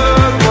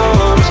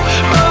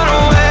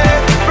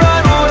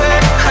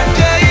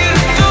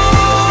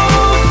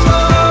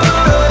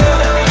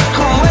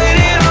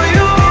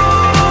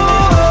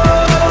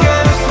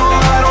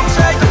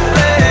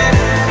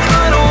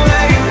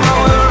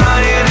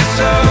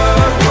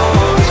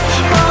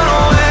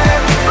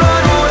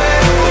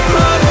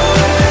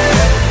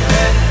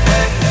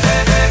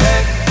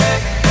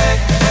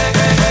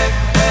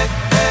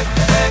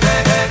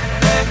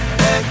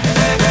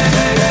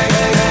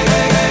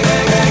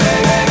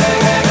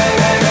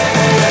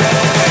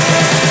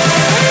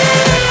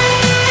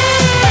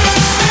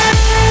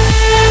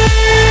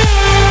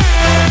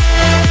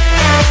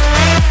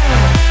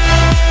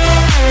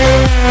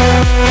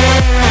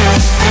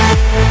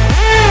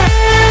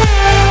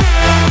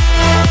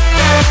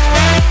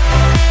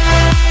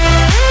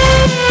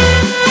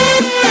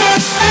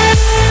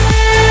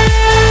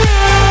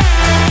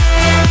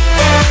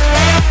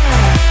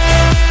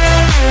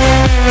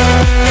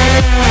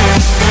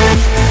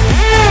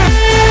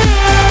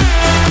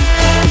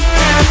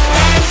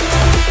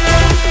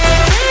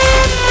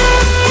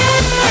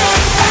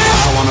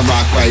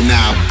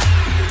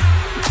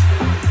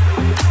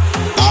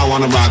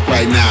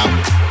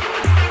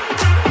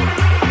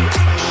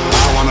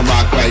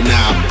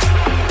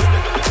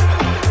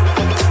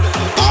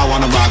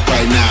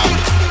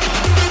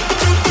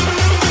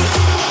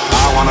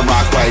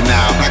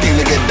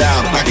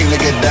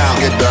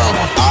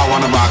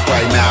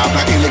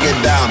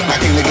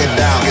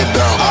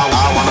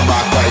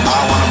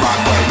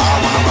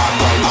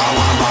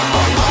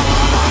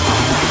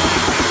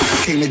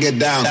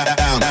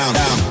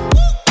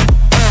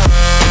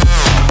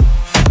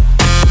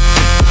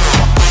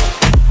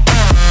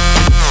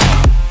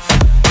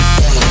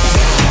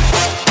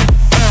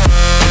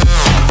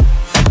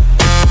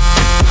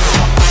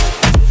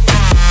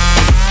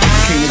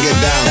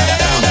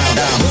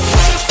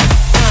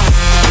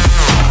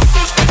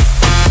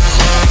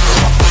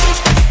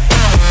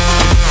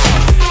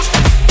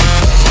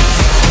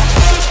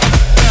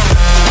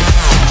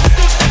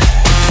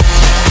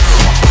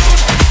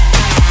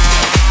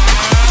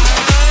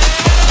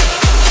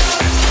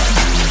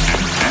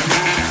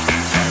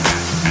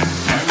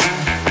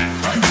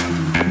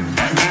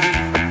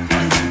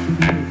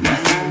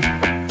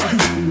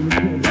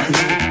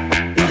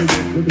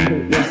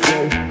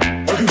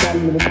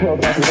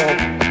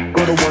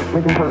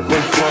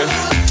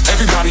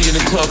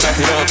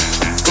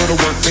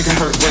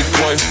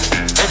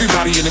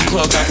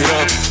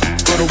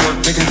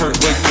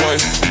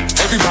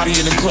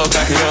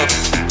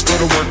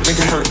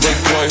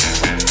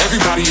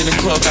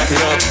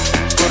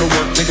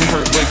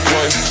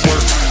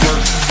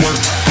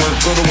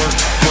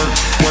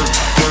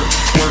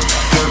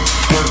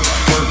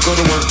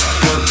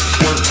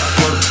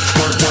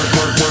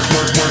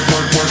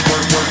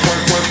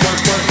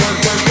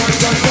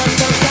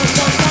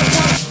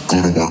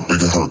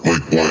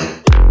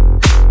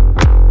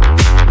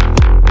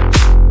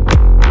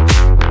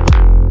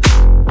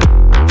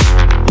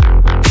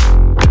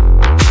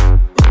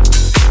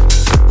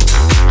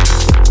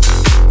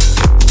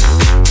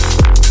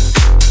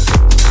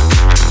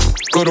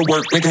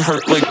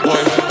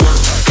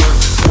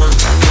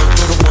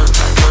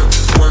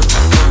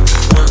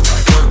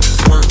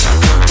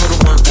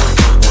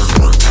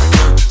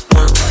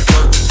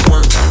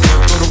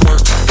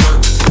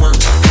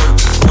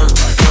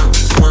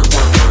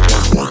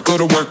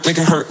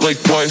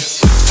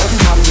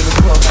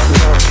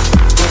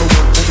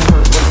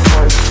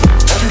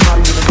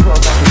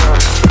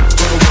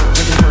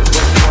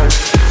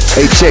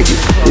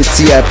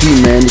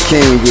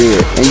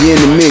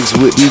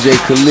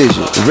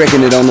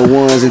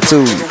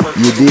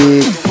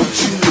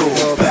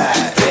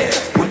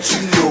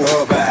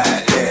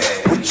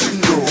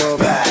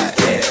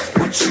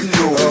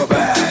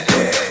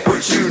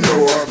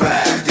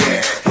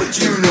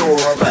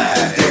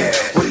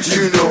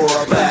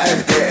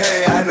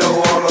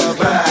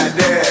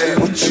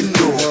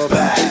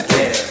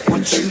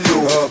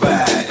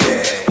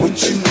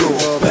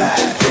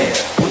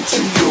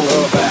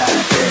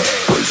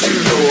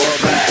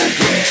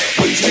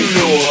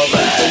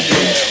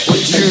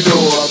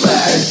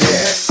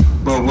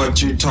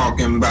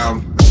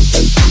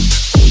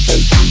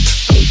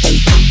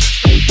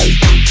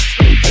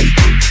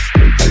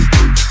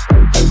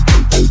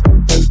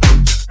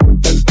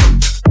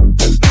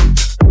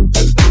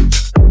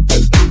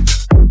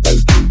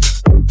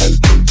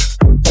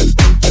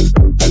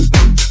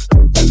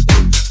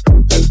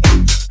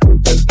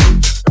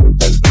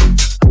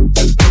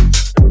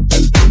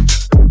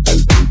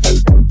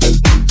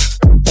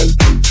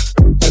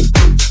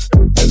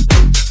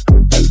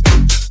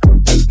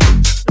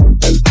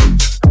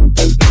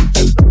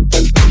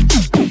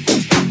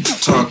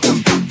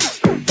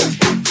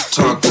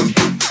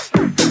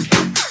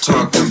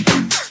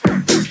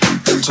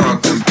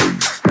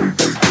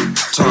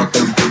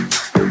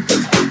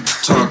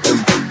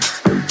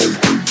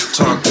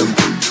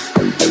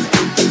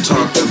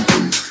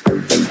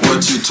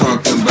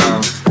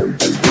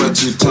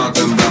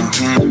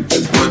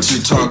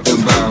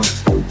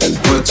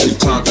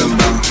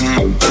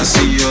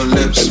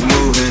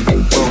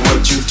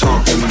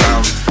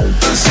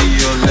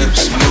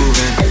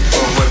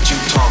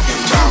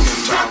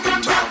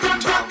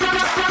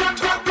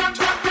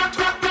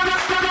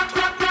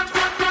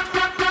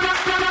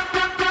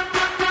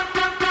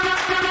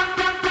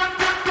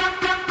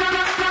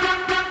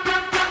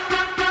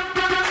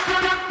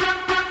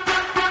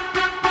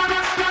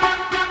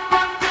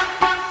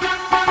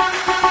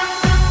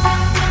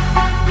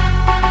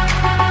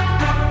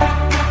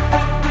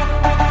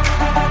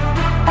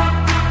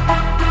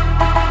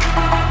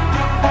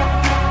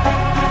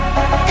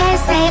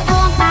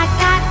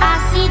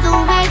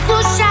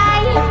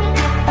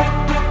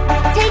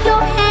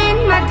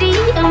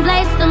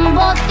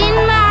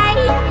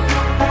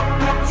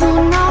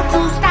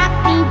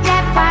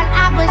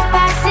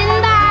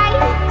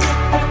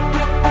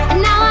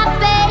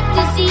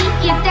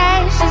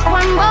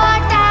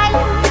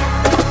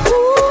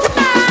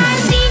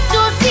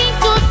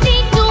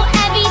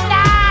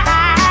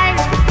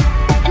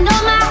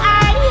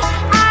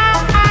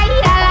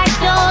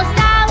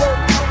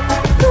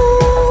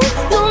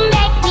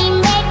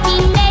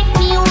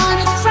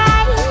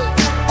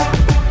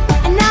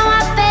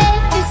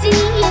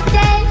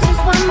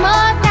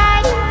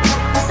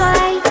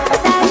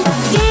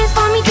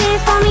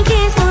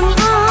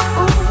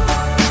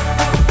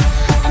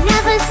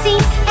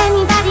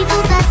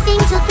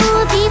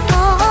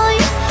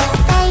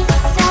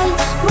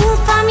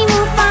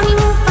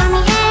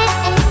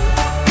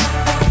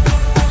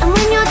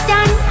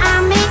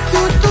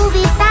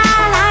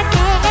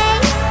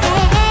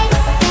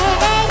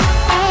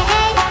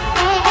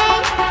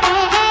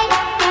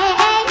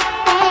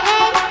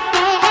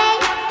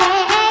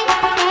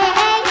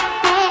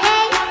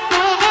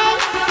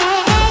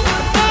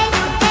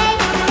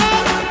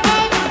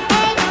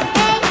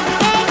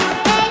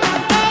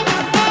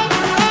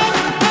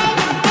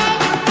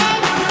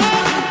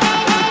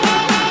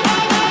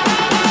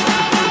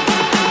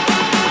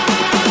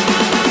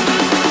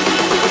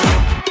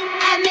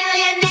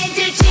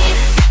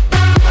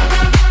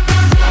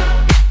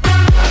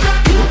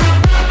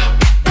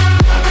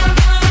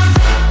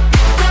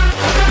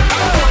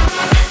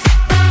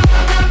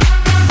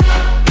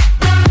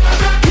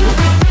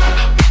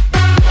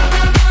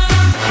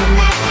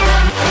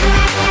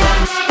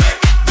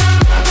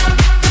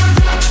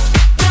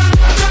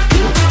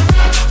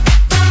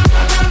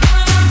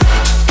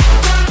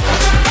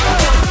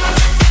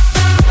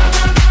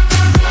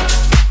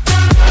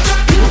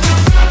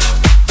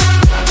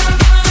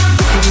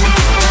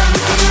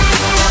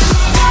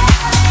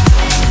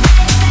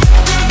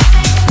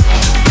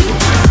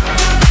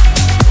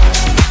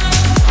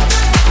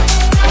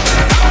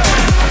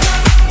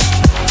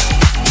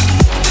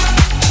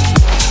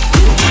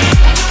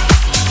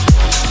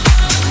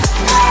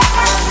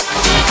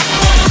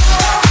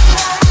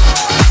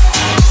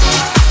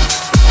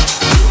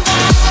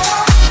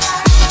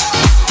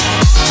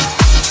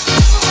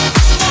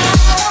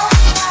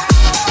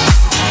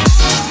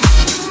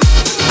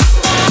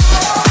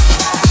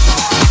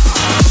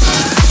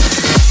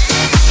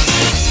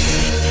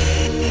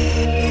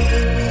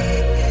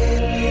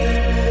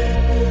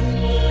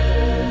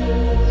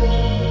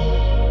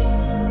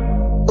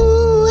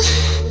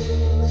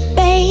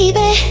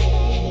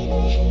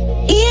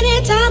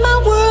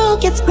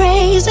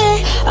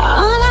crazy.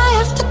 All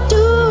I have